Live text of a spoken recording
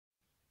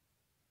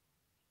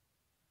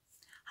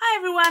Hi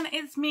everyone,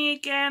 it's me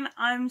again.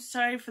 I'm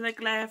sorry for the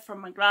glare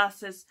from my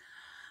glasses,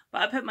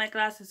 but I put my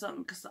glasses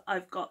on because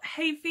I've got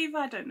hay fever.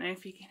 I don't know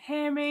if you can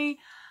hear me,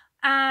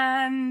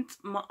 and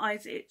my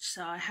eyes itch,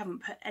 so I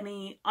haven't put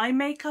any eye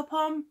makeup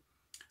on.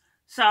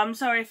 So I'm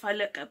sorry if I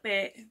look a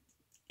bit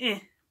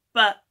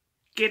but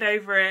get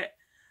over it.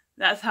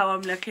 That's how I'm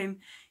looking.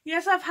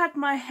 Yes, I've had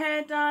my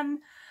hair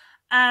done.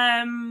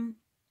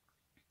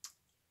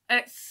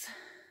 It's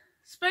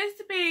supposed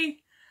to be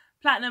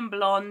platinum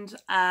blonde,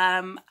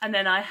 and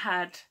then I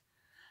had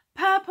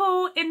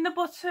purple in the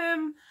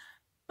bottom,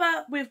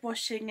 but with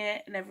washing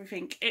it and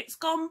everything it's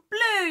gone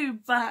blue,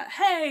 but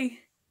hey,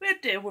 we'll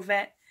deal with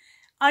it.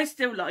 I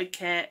still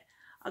like it.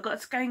 I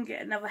got to go and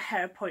get another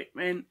hair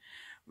appointment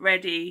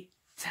ready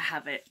to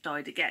have it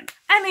dyed again.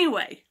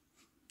 Anyway,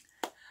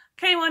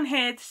 came on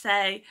here to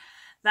say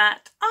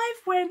that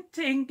I've went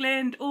to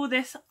England, all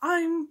this,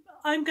 I'm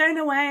going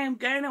away.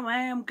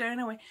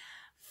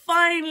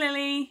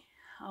 Finally,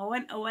 I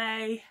went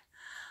away.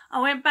 I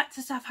went back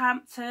to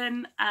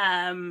Southampton.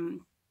 I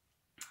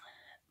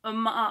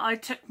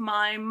took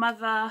my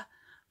mother,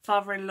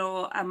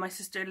 father-in-law and my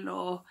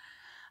sister-in-law,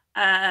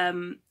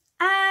 and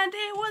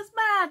it was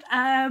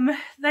mad.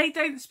 They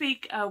don't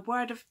speak a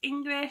word of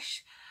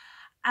English,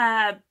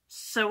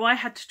 so I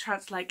had to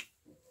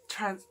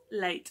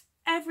translate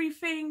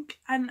everything,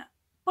 and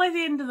by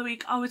the end of the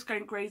week I was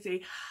going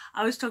crazy.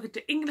 I was talking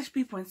to English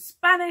people in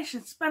Spanish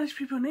and Spanish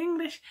people in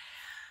English.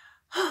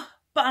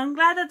 But I'm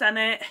glad I've done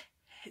it.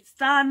 It's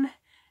done,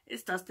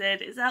 it's dusted,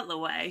 it's out of the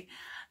way.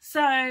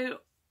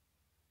 So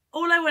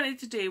all I wanted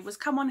to do was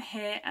come on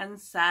here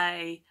and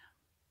say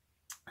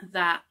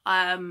that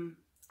I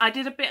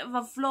did a bit of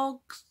a vlog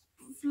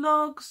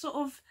sort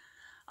of.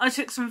 I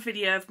took some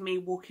video of me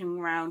walking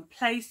around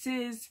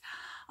places.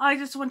 I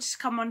just wanted to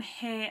come on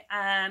here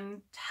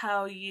and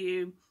tell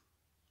you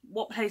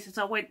what places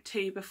I went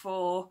to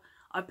before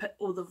I put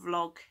all the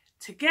vlog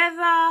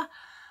together.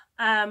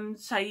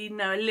 So you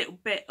know a little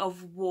bit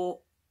of what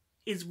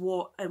is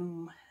what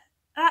and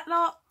that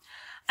lot.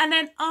 And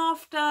then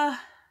after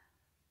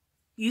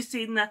you've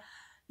seen the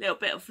little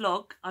bit of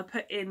vlog I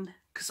put in,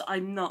 because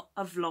I'm not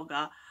a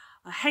vlogger.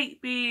 I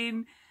hate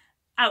being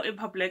out in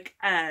public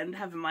and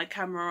having my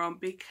camera on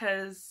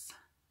because,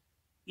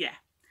 yeah.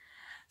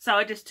 So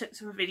I just took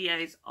some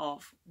videos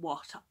of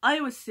what I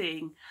was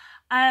seeing.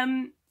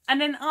 And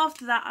then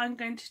after that I'm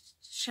going to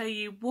show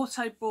you what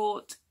I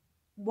bought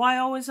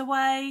while I was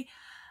away.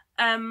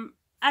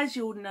 As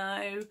you'll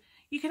know,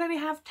 you can only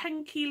have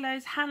 10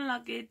 kilos hand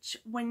luggage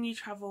when you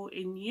travel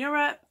in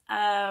Europe,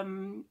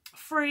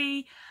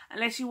 free,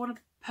 unless you want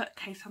to put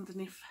case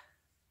underneath.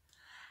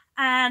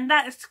 And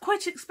that is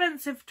quite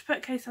expensive to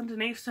put case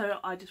underneath, so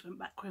I just went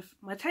back with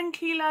my 10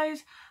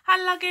 kilos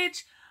hand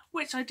luggage,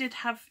 which I did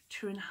have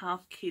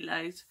 2.5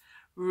 kilos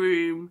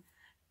room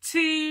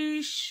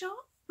to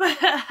shop.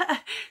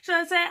 Should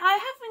I say, I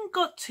haven't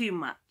got too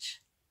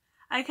much.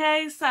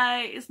 Okay, so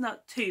it's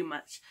not too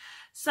much.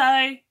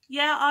 So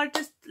yeah, I'll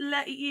just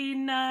let you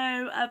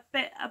know a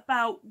bit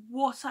about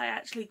what I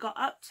actually got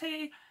up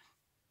to.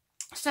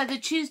 So the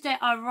Tuesday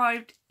I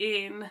arrived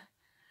to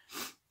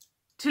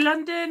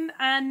London,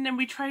 and then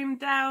we trained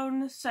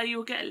down, so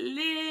you'll get a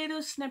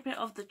little snippet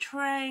of the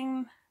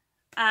train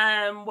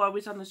while we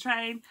was on the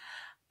train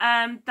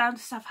down to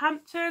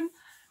Southampton.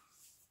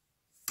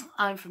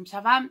 I'm from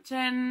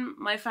Southampton.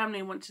 My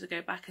family wanted to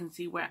go back and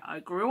see where I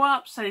grew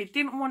up, so they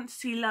didn't want to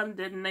see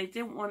London, they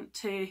didn't want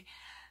to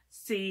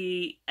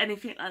see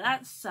anything like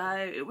that, so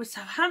it was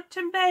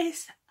Southampton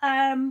based.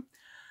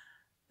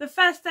 The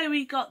first day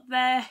we got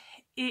there,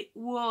 it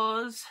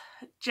was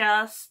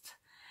just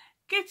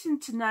getting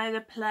to know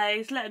the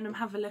place, letting them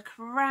have a look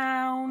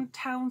around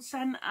town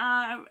centre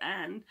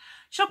and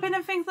shopping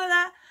and things like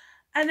that.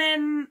 And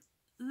then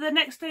the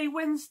next day,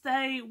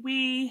 Wednesday,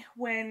 we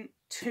went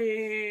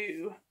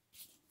to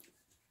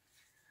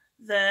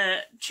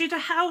the Tudor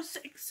House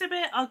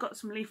exhibit. I've got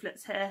some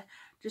leaflets here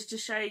just to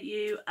show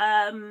you,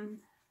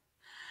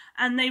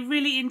 and they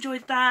really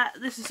enjoyed that.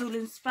 This is all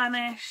in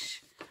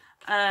Spanish.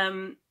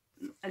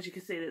 As you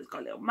can see, it's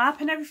got a little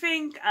map and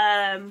everything,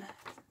 a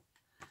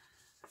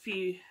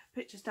few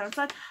pictures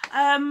downside.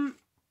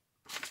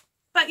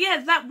 But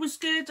yeah, that was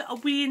good.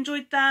 We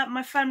enjoyed that.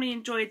 My family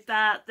enjoyed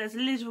that. There's a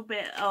little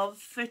bit of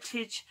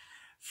footage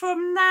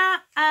from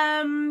that.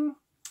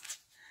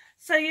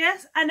 So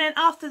yes, and then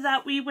after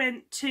that we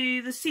went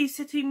to the Sea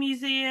City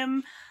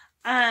Museum.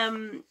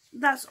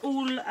 That's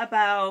all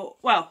about,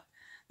 well,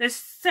 there's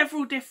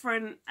several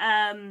different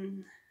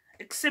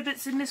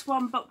exhibits in this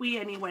one, but we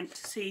only went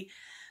to see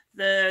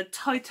the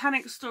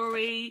Titanic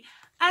story.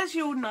 As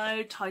you all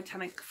know,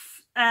 Titanic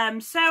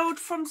sailed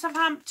from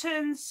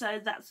Southampton, so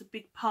that's a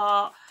big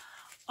part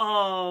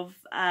of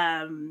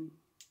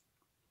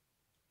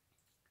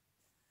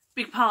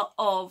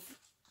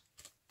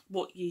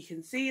what you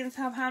can see in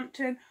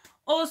Southampton.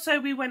 Also,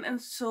 we went and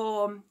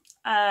saw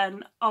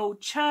an old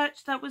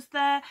church that was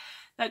there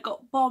that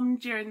got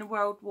bombed during the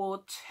World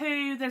War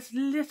II. There's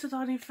little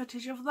tiny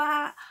footage of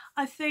that,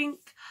 I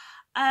think.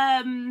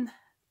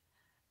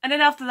 And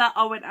then after that,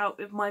 I went out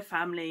with my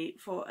family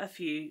for a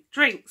few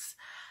drinks.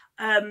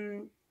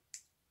 Then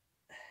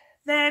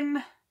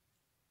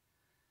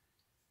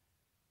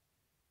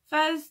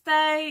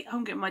Thursday,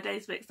 I'm getting my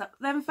days mixed up.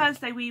 Then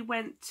Thursday we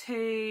went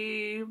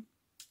to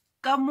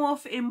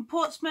Gunwharf in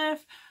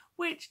Portsmouth,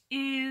 which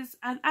is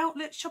an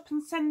outlet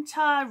shopping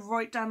centre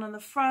right down on the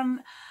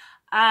front.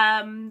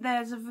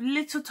 There's a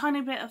little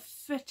tiny bit of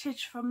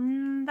footage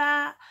from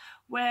that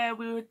where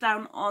we were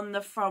down on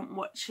the front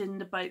watching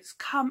the boats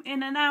come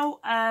in and out,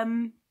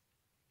 and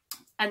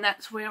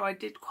that's where I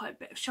did quite a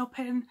bit of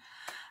shopping.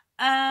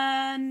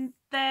 And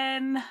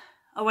then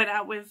I went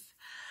out with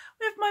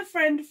my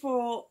friend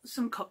for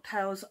some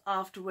cocktails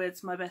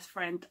afterwards, my best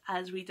friend,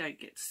 as we don't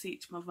get to see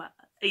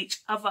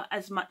each other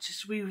as much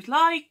as we would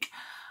like.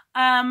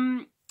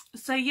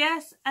 So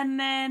yes, and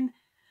then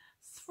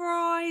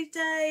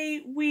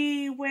Friday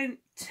we went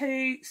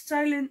to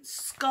Solent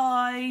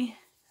Sky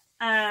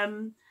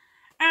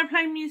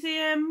Airplane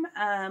Museum.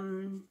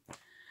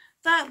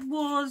 That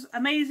was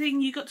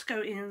amazing. You got to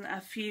go in a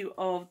few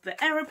of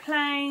the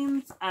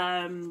aeroplanes.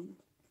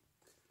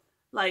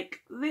 Like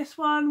this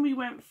one we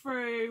went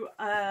through,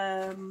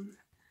 and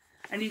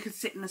you could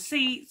sit in the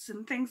seats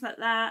and things like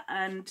that.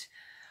 And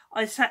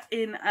I sat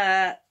in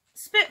a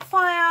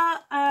Spitfire.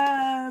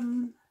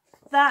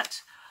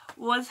 That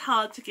was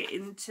hard to get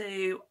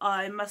into,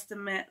 I must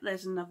admit.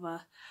 There's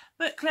another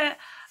booklet.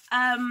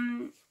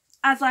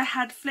 As I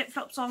had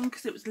flip-flops on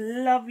because it was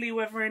lovely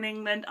weather in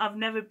England. I've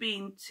never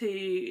been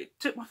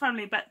took my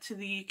family back to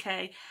the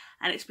UK,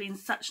 and it's been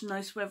such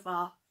nice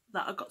weather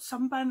that I got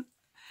sunburnt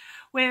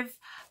with.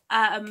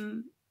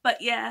 But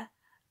yeah,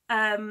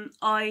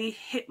 I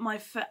hit my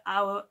foot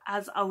out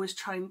as I was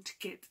trying to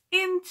get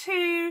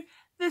into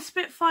the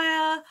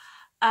Spitfire.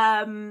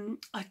 I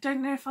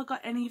don't know if I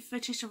got any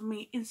footage of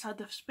me inside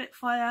the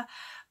Spitfire,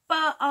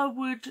 but I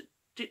would,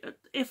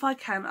 if I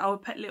can, I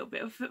would put a little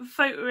bit of a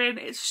photo in.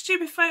 It's a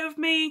stupid photo of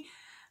me,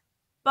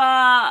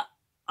 but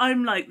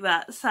I'm like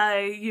that, so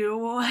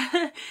you'll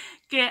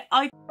get...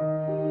 I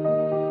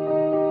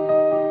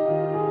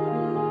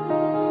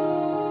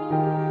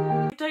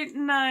don't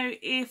know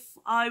if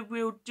I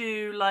will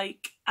do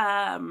like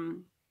a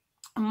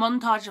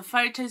montage of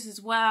photos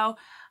as well,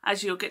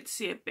 as you'll get to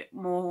see a bit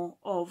more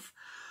of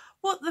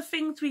what the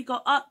things we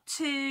got up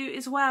to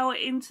as well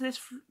into this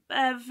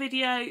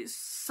video.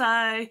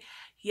 So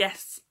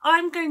yes,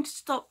 I'm going to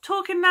stop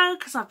talking now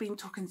because I've been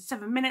talking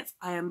 7 minutes.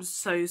 I am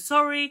so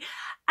sorry,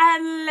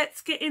 and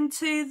let's get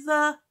into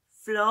the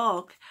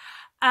vlog.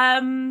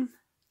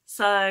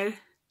 So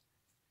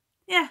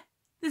yeah,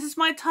 this is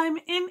my time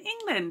in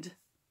England.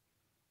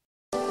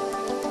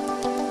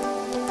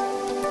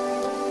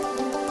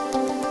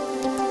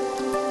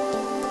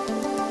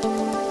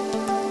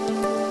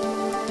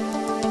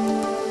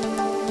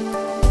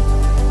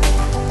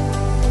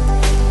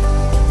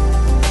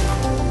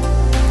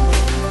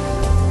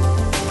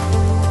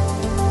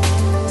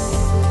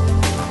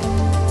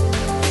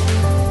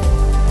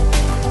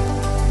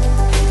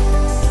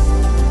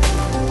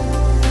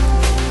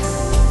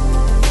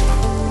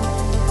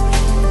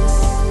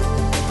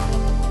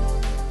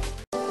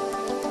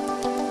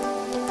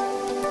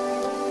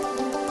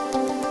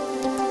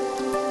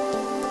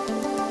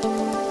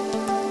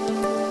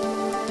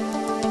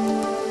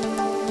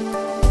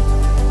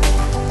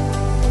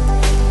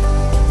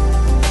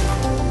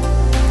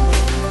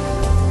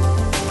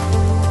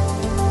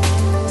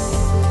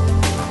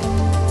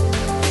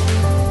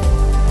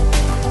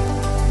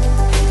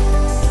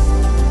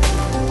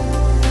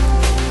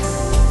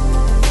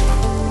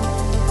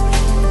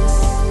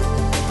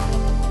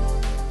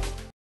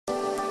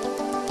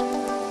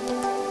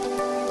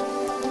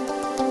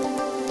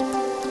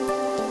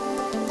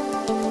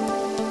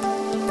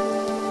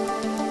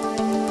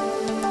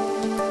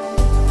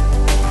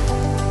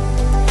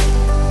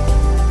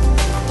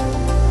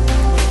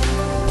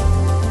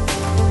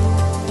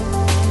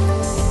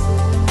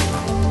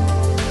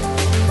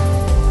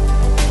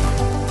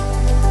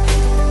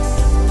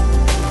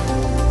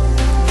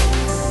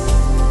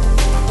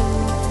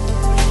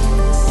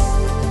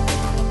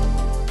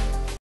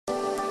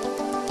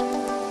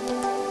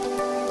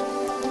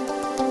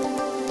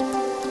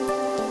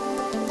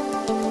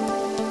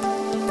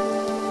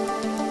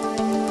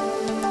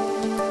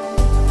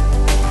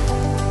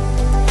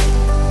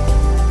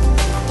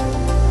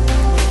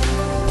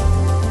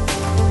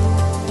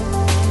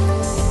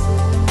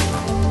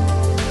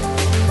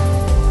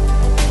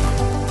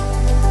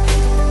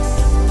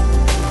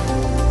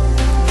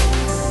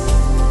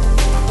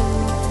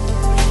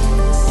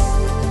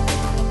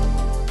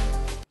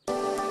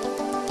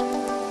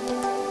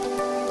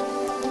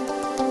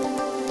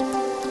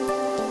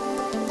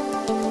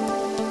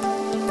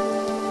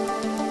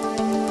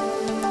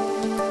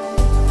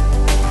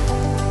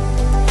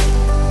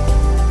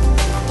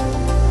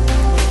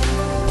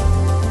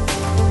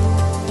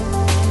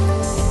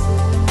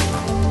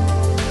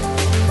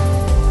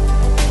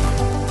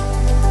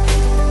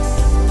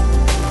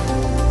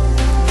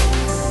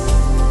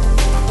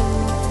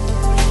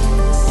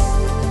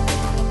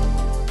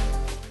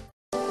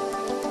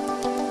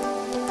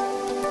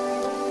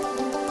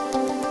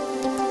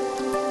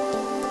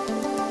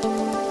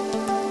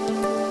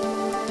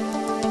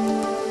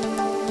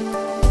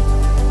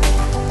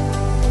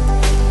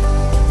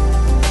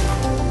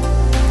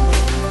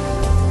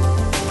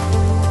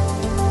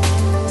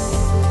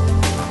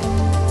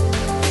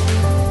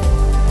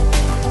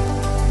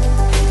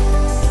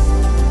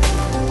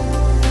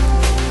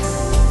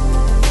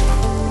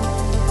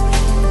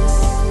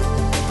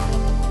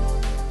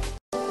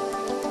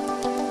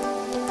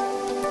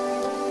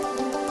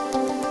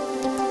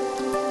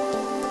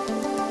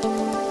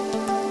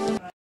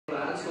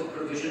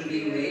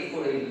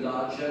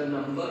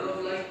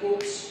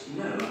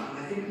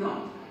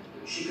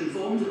 She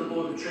conformed to the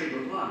Board of Trade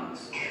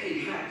requirements.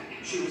 In fact,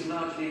 she was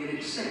largely in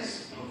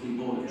excess of the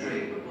Board of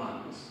Trade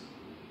requirements.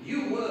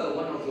 You were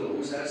one of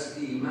those as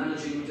the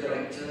managing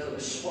director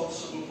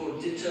responsible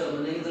for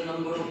determining the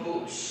number of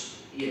books?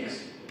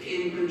 Yes,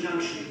 in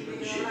conjunction with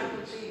the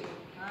shipbuilders.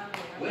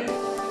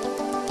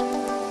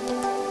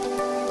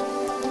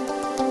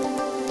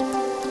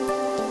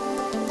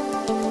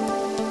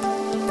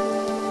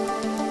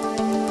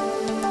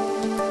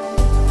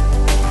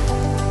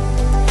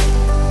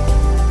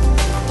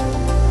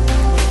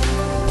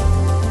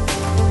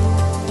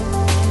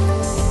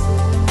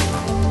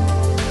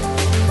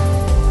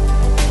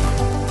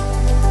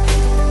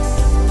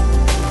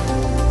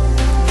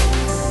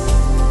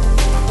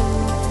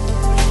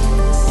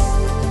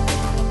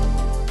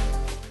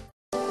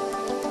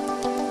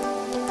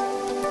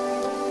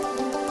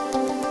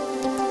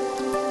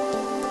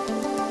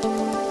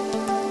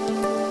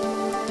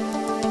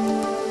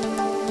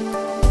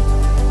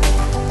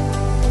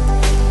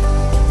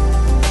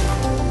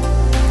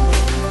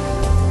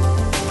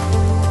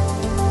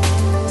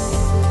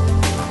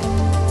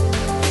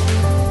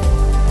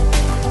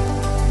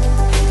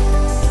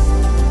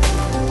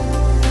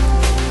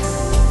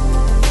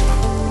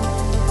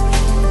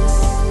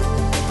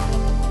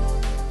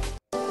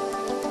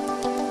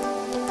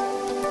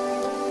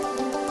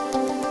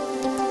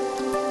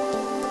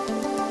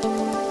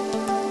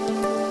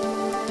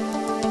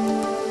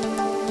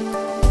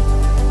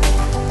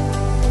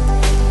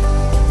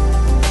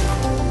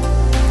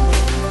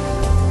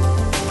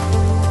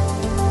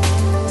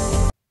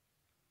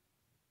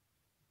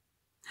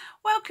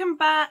 Welcome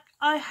back.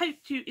 I hope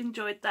you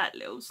enjoyed that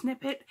little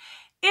snippet.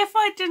 If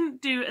I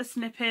didn't do a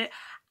snippet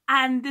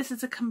and this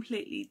is a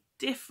completely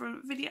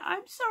different video,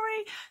 I'm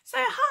sorry. So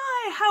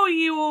hi, how are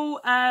you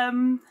all?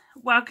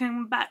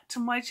 Welcome back to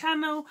my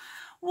channel.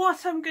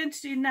 What I'm going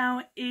to do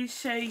now is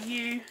show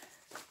you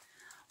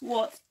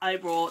what I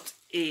brought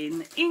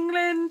in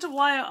England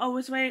while I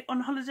was away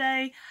on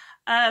holiday.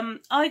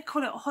 I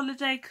call it a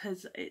holiday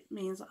because it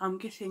means I'm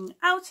getting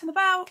out and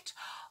about.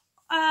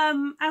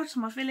 Out of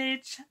my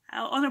village,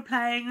 out on a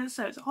plane,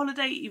 so it's a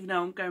holiday even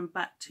though I'm going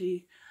back to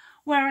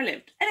where I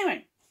lived.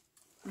 Anyway,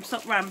 I'm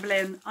stop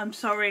rambling, I'm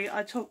sorry,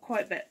 I talk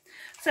quite a bit.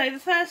 So the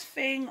first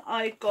thing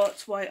I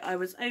got while I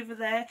was over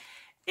there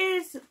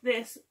is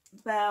this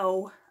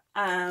Belle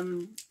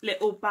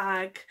little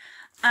bag.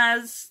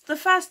 As the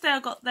first day I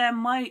got there,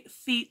 my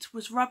feet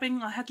was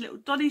rubbing. I had little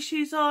dolly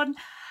shoes on,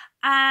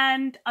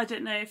 and I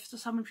don't know if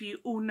some of you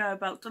all know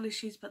about dolly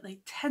shoes, but they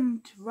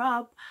tend to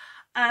rub.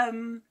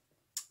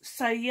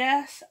 So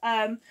yes,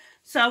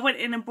 so I went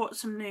in and bought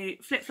some new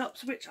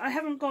flip-flops, which I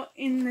haven't got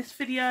in this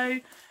video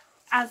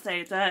as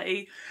they're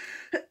dirty.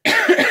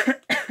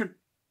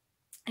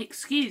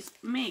 Excuse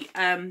me,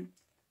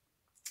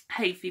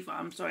 hay fever,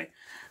 I'm sorry.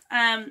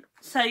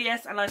 So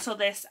yes, and I saw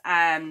this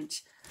and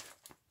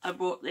I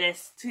bought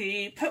this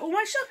to put all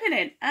my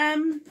shopping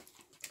in.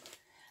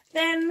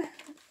 Then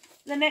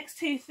the next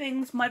two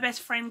things my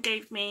best friend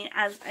gave me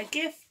as a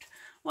gift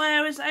while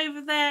I was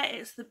over there.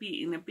 It's the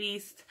Beauty and the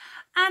Beast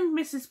and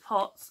Mrs.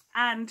 Potts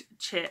and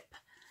Chip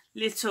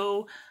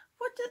little,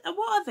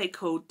 what are they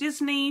called?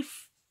 Disney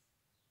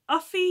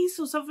uffies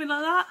or something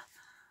like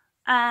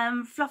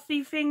that.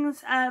 Fluffy things.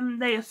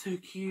 They are so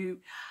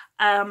cute.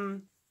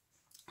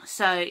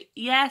 So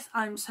yes,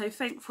 I'm so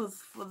thankful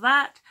for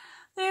that.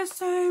 They're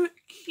so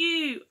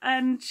cute,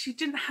 and she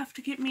didn't have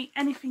to get me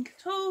anything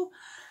at all,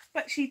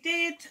 but she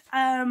did.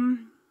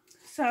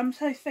 So I'm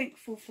so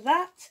thankful for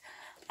that.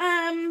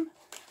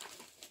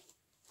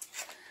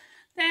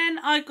 Then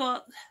I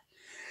got,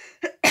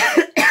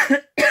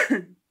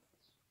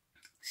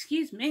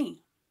 excuse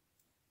me,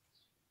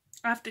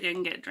 I have to go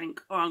and get a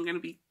drink or I'm going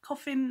to be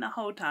coughing the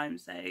whole time,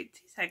 so 2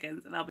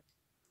 seconds and I'll be...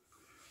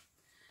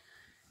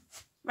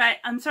 Right,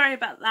 I'm sorry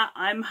about that.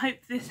 I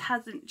hope this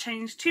hasn't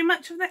changed too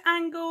much of the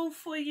angle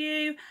for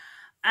you.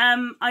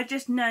 I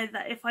just know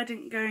that if I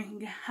didn't go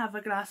and have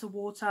a glass of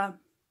water,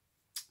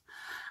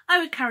 I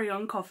would carry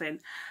on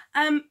coughing.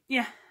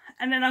 Yeah,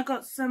 and then I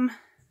got some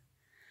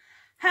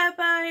hair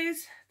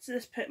bows to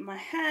just put in my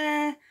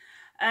hair,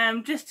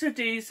 just to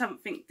do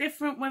something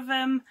different with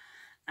them.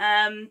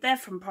 They're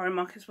from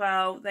Primark as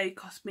well. They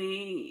cost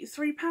me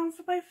 £3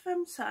 for both of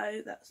them,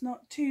 so that's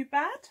not too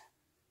bad.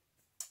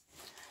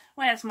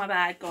 Where's my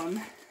bag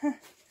gone?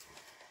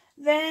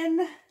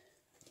 Then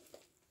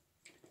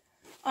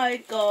I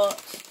got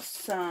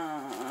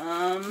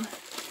some,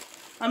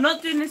 I'm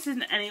not doing this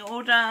in any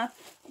order.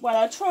 Well,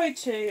 I tried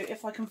to,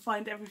 if I can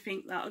find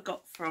everything that I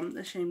got from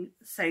the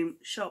same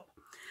shop.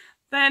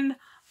 Then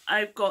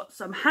I've got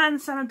some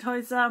hand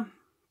sanitizer.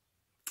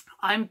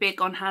 I'm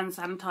big on hand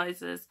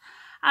sanitizers.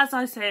 As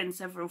I say in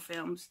several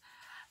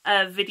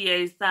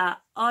videos,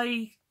 that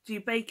I do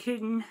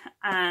baking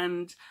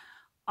and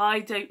I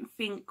don't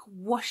think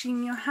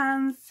washing your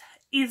hands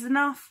is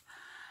enough.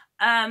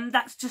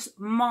 That's just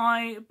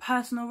my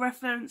personal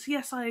reference.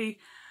 Yes, I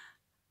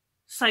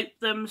soap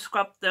them,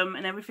 scrub them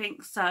and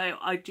everything, so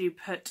I do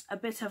put a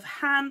bit of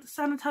hand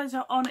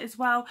sanitizer on as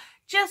well,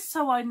 just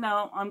so I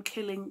know I'm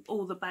killing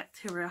all the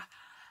bacteria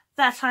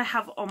that I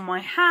have on my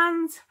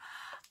hands.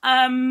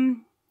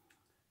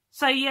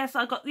 So yes,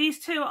 I got these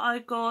two. I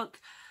got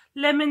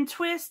lemon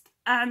twist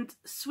and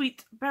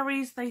sweet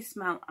berries. They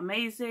smell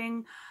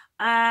amazing.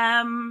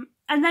 And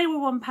they were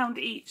 £1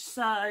 each,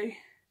 so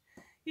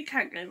you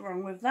can't go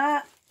wrong with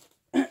that.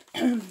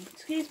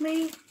 Excuse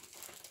me.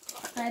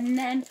 And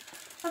then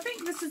I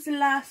think this is the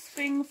last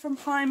thing from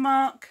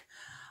Primark.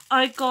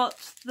 I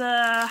got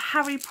the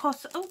Harry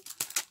Potter,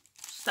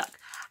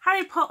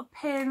 Harry Potter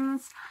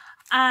pins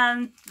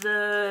and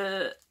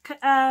the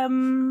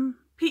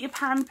Peter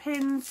Pan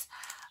pins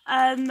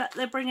that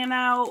they're bringing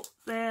out.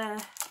 I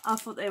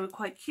thought they were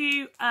quite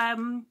cute.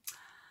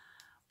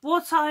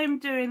 What I'm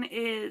doing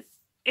is,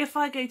 if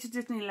I go to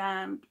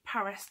Disneyland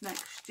Paris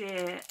next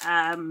year,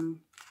 I'm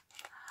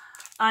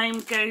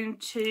going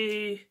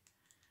to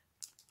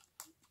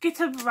get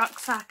a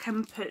rucksack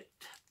and put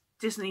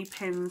Disney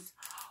pins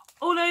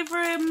all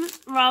over him,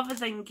 rather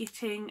than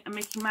getting a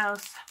Mickey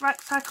Mouse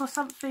rucksack or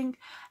something,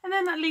 and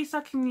then at least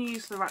I can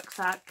use the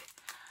rucksack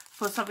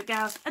for something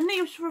else. And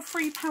these were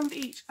 £3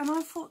 each, and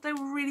I thought they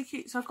were really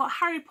cute. So I got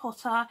Harry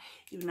Potter,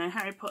 even though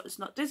Harry Potter's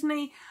not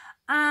Disney,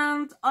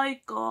 and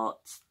I got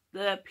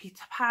the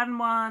Peter Pan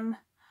one,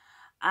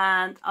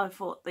 and I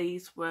thought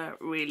these were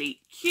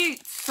really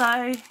cute.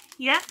 So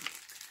yeah,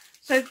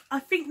 so I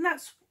think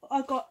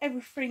I got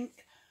everything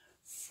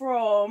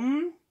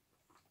from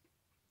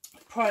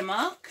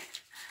Primark.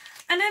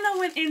 And then I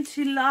went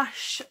into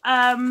Lush.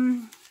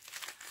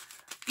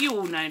 You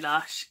all know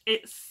Lush.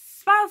 It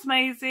smells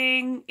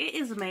amazing. It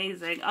is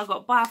amazing. I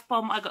got bath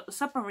bomb. I got the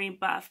submarine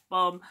bath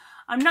bomb.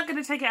 I'm not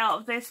going to take it out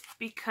of this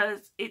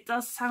because it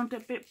does sound a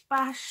bit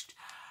bashed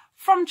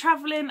from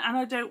travelling, and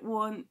I don't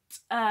want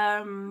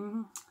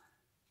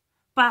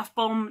bath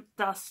bomb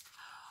dust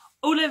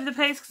all over the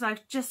place because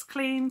I've just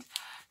cleaned.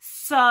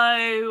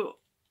 So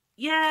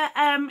yeah,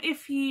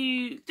 if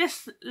you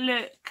just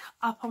look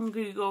up on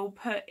Google,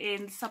 put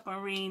in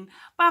submarine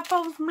bath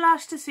bomb from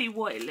Lush to see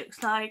what it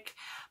looks like.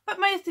 But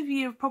most of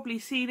you have probably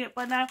seen it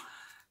by now.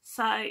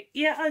 So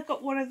yeah, I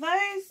got one of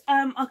those.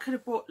 I could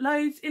have bought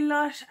loads in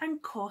Lush, and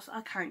of course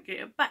I can't get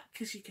it back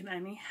because you can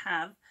only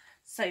have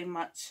so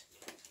much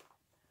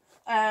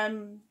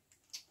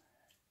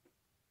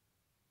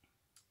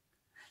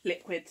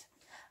liquid.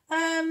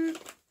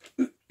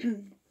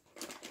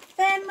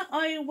 Then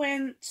I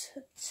went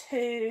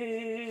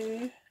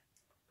to,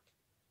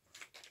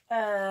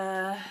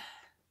 as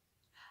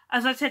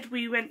I said,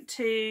 we went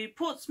to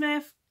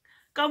Portsmouth,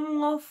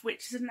 Gunwharf,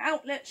 which is an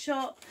outlet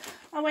shop.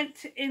 I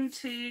went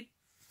into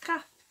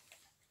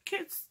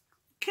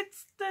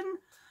Kidston,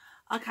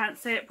 I can't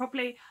say it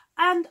properly,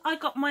 and I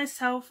got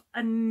myself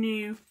a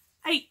new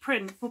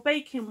apron for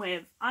baking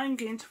with. I'm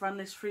going to run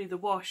this through the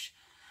wash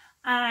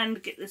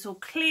and get this all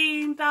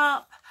cleaned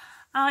up.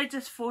 I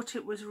just thought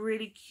it was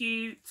really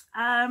cute.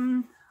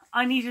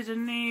 I needed a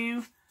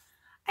new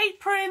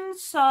apron,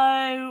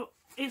 so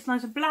it's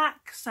nice and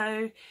black,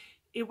 so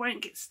it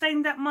won't get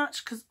stained that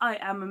much because I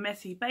am a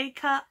messy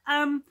baker.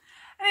 And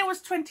it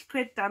was 20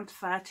 quid down to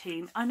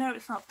 13. I know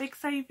it's not a big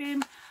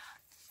saving,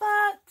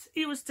 but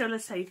it was still a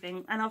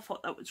saving, and I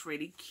thought that was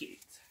really cute.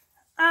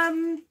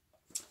 Then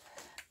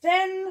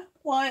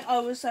while I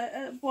was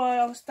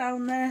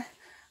down there,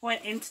 I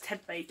went into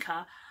Ted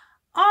Baker.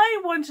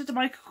 I wanted a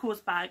Michael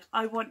Kors bag.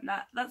 I want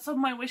that. That's on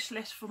my wish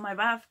list for my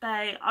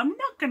birthday. I'm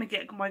not going to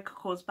get a Michael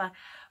Kors bag,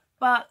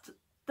 but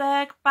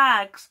their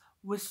bags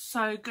were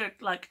so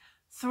good. Like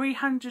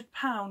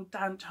 £300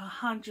 down to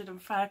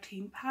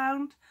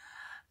 £113.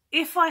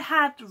 If I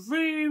had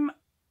room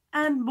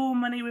and more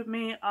money with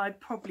me, I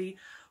probably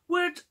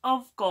would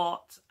have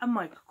got a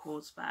Michael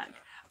Kors bag.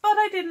 But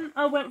I didn't.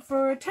 I went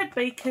for a Ted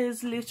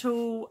Baker's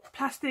little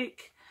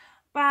plastic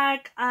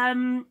bag. I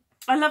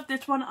love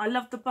this one. I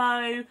love the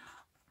bow.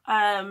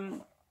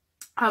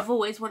 I've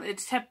always wanted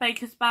a Ted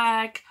Baker's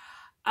bag.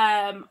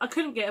 I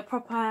couldn't get a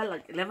proper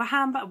like leather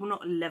handbag. Well,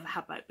 not a leather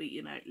handbag, but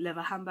you know,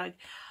 leather handbag.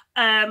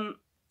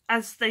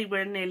 As they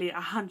were nearly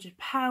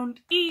 £100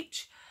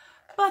 each.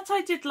 But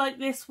I did like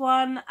this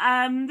one.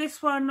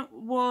 This one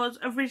was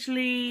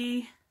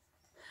originally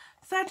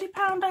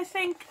 £30, I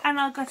think, and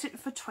I got it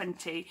for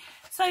 20.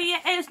 So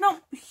yeah, it's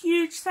not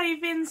huge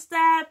savings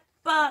there,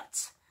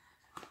 but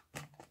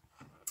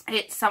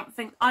it's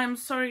something. I'm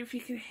sorry if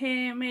you can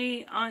hear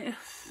me.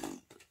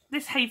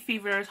 This hay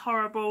fever is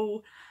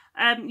horrible.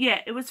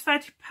 Yeah, it was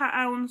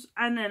 £30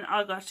 and then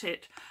I got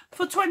it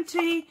for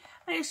 20.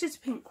 And it's just a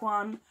pink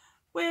one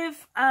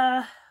with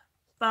a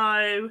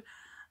bow.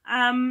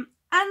 And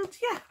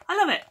yeah, I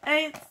love it.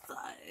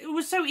 It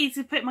was so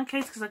easy to put in my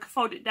case because I could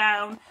fold it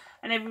down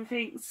and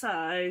everything.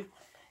 So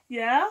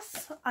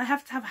yes, I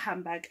have to have a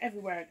handbag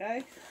everywhere I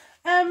go.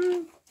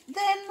 Then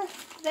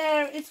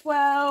there as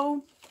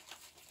well,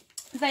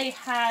 they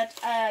had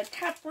a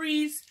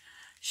Cadbury's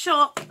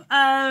shop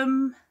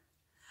there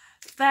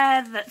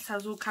that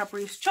sells all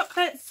Cadbury's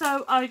chocolates.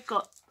 So I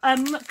got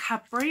not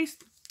Cadbury's.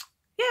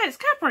 Yeah, it's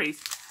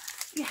Cadbury's.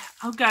 Yeah,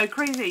 I'll go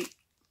crazy.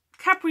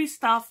 Cadbury's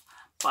stuff.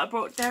 But I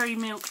brought dairy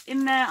milk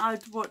in there. I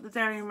brought the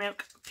dairy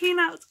milk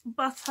peanut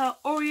butter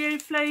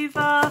Oreo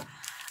flavour.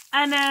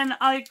 And then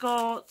I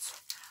got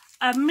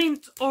a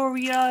mint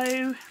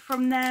Oreo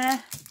from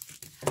there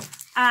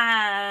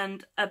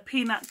and a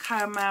peanut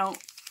caramel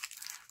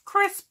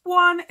crisp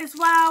one as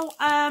well.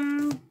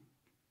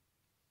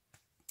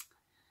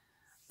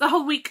 The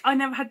whole week I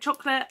never had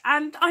chocolate,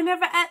 and I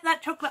never ate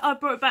that chocolate. I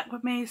brought it back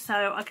with me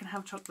so I can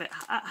have chocolate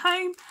at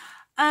home.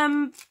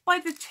 By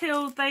the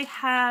till they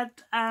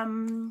had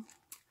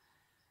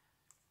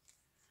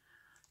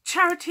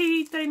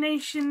charity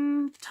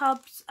donation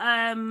tubs,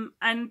 and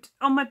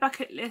on my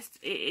bucket list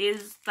it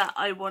is that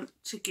I want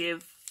to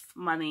give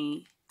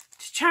money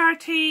to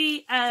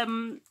charity,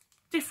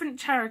 different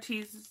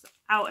charities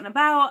out and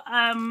about.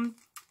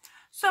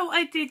 So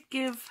I did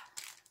give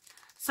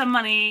some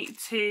money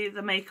to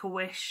the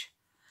Make-A-Wish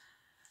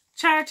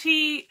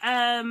charity.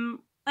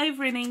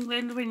 Over in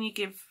England, when you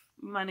give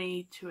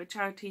money to a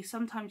charity,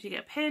 sometimes you get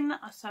a pin,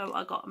 so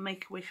I got a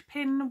Make-A-Wish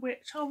pin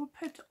which I will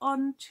put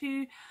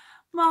onto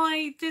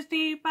my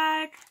Disney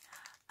bag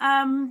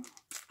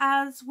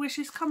as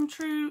wishes come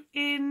true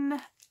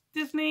in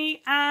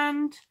Disney,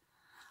 and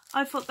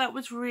I thought that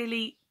was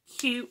really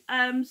cute.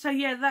 So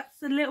yeah,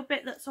 that's a little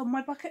bit that's on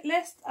my bucket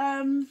list.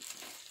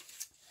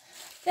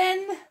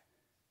 Then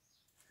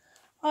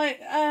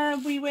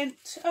we went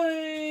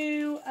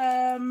to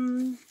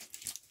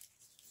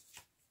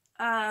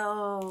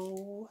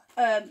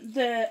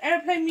the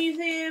airplane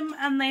museum,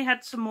 and they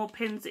had some more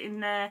pins in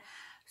there,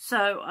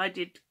 so I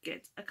did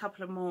get a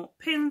couple of more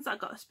pins. I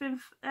got a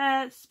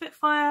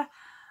Spitfire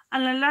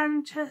and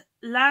a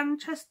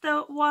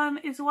Lanchester one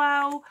as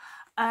well.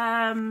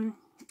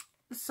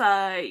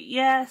 So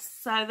yes,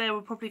 so they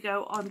will probably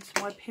go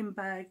onto my pin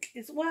bag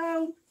as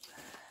well.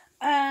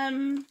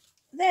 Then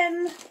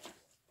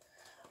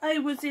I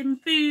was in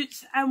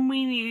Boots, and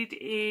we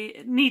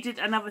needed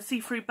another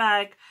see-through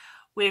bag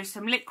with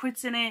some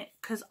liquids in it,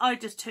 because I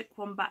just took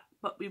one back,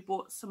 but we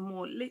bought some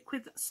more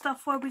liquid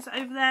stuff while we was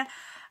over there.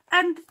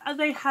 And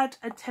they had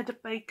a Ted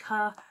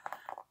Baker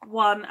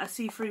one, a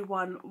see-through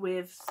one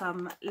with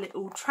some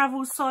little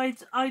travel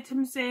size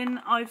items in.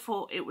 I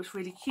thought it was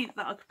really cute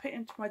that I could put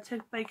into my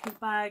Ted Baker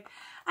bag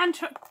and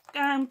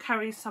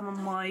carry some of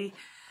my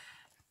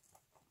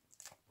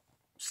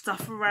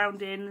stuff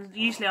around in.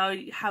 Usually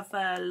I have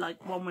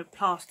like one with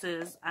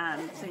plasters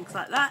and things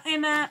like that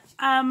in it.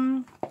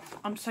 I'm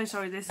so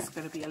sorry, this is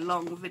going to be a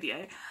long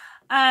video.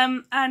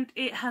 And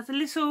it has a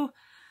little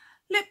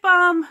lip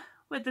balm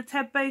with the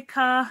Ted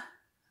Baker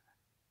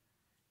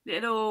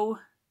little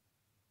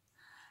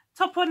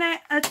top on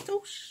it,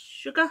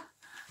 sugar,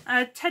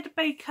 a Ted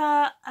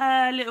Baker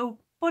little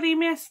body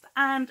mist,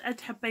 and a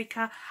Ted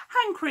Baker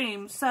hand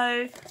cream.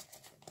 So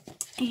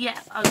yeah,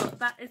 I got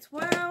that as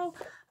well.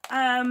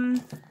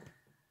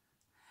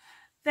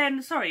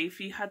 Then, sorry if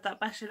you had that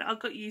bashing, I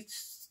got you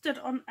stood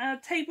on a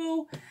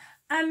table.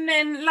 And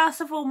then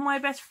last of all, my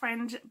best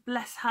friend,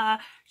 bless her,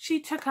 she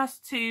took us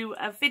to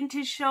a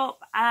vintage shop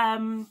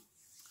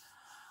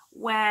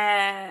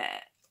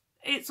where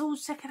it's all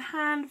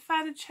second-hand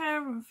furniture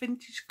and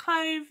vintage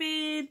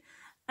clothing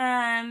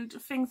and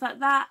things like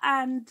that.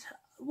 And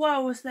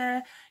while I was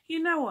there,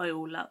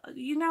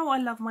 I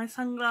love my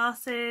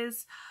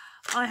sunglasses.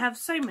 I have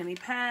so many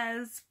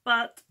pairs,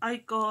 but I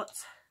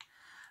got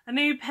a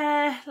new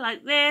pair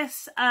like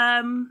this.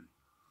 I'm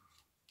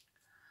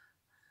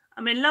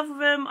in love with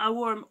them. I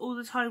wore them all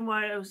the time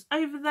while I was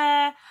over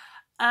there.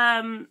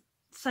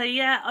 So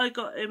yeah, I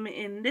got them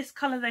in this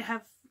colour. They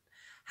had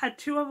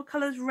two other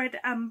colours, red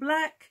and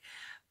black,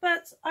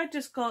 but I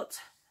just got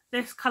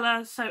this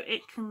colour so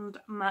it can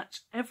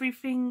match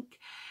everything.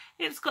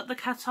 It's got the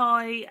cat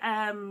eye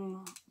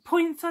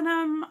points on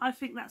them, I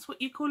think that's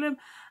what you call them,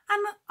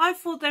 and I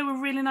thought they were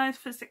really nice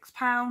for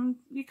 £6.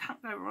 You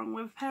can't go wrong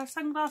with a pair of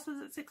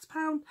sunglasses at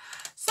 £6.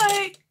 So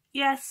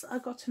yes, I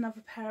got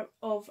another pair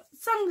of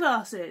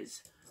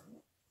sunglasses.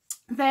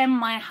 Then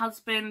my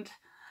husband,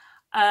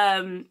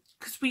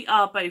 because we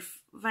are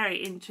both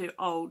very into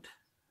old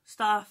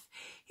stuff,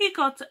 he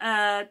got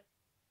a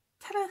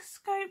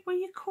telescope, what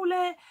you call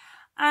it,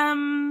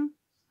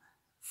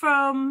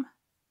 from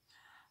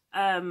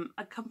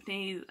a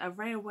company, a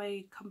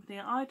railway company,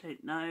 I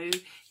don't know.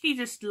 He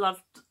just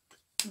loved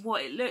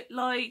what it looked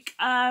like.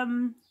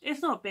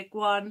 It's not a big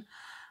one.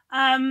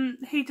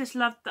 He just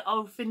loved the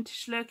old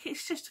vintage look.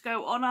 It's just to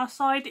go on our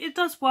side. It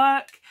does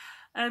work.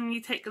 You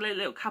take the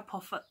little cap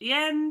off at the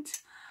end,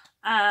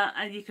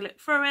 and you can look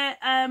through it.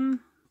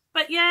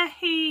 But yeah,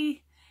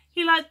 he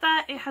liked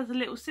that. It has a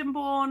little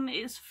symbol on.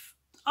 It's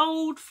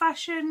old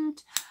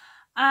fashioned.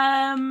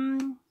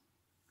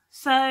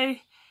 So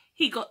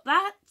he got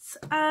that.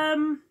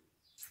 And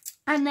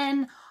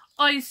then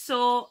I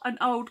saw an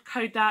old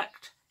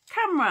Kodak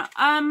camera.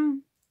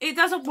 It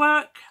doesn't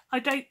work, I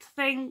don't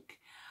think,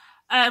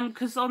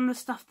 because on the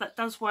stuff that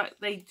does work,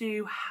 they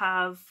do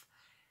have,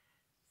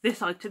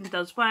 this item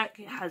does work,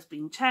 it has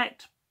been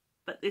checked,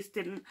 but this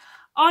didn't.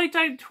 I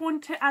don't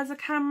want it as a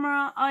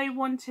camera. I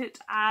want it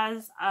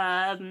as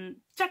a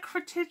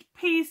decorative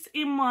piece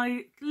in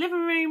my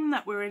living room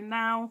that we're in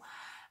now.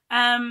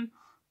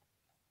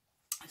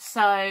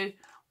 So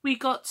we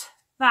got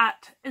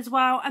that as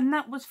well, and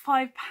that was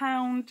 £5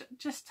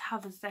 just to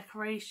have as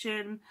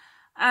decoration.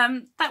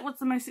 That was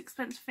the most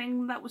expensive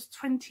thing. That was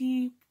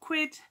 20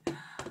 quid.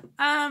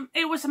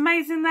 It was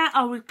amazing there.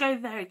 I would go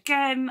there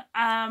again.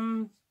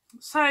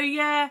 So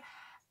yeah,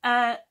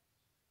 and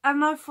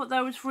I thought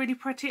that was really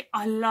pretty.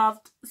 I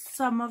loved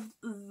some of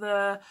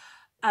the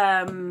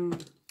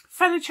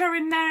furniture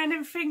in there and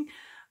everything.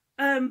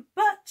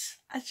 But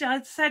as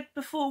I said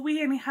before,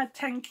 we only had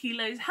 10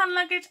 kilos hand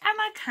luggage and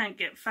I can't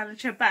get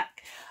furniture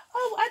back.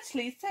 Oh,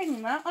 actually,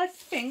 saying that, I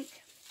think,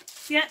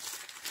 yep,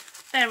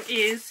 there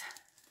is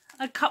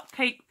a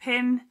cupcake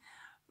pin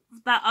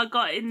that I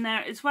got in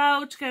there as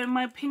well to go in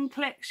my pin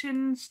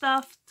collection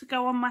stuff, to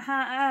go on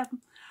my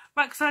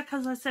rucksack,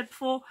 as I said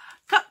before.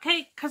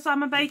 Cupcake, because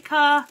I'm a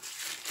baker,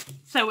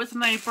 so it's a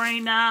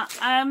no-brainer.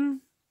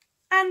 And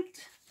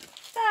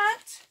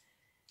that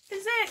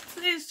is it.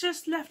 It's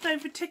just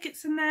leftover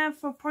tickets in there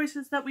for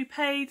prices that we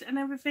paid and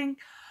everything.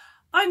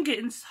 I'm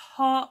getting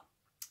hot.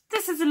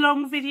 This is a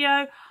long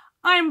video.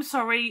 I'm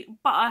sorry,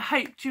 but I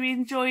hope you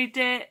enjoyed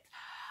it.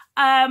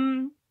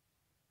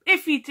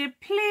 If you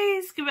did,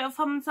 please give it a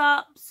thumbs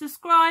up,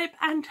 subscribe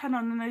and turn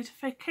on the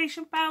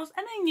notification bells,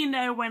 and then you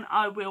know when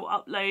I will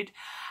upload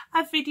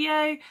a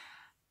video.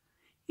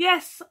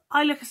 Yes,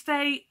 I look a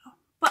state,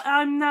 but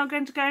I'm now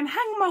going to go and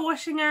hang my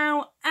washing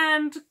out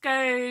and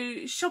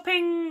go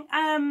shopping,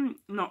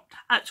 not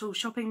actual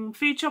shopping,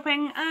 food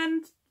shopping,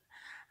 and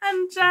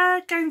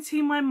go and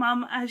see my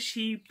mum as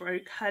she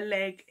broke her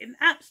leg in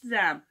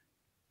Amsterdam.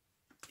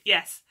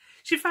 Yes,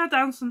 she fell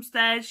down some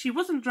stairs. She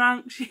wasn't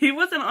drunk, she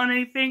wasn't on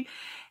anything.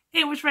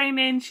 It was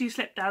raining, she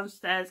slipped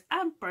downstairs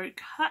and broke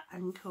her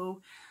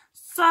ankle.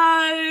 So,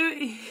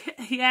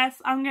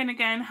 yes, I'm going to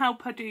go and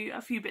help her do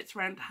a few bits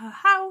around her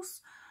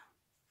house.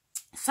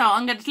 So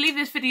I'm going to leave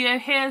this video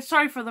here.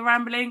 Sorry for the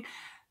rambling.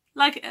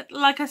 Like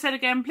I said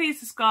again, please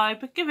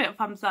subscribe, give it a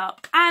thumbs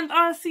up, and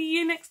I'll see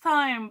you next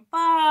time.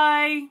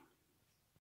 Bye!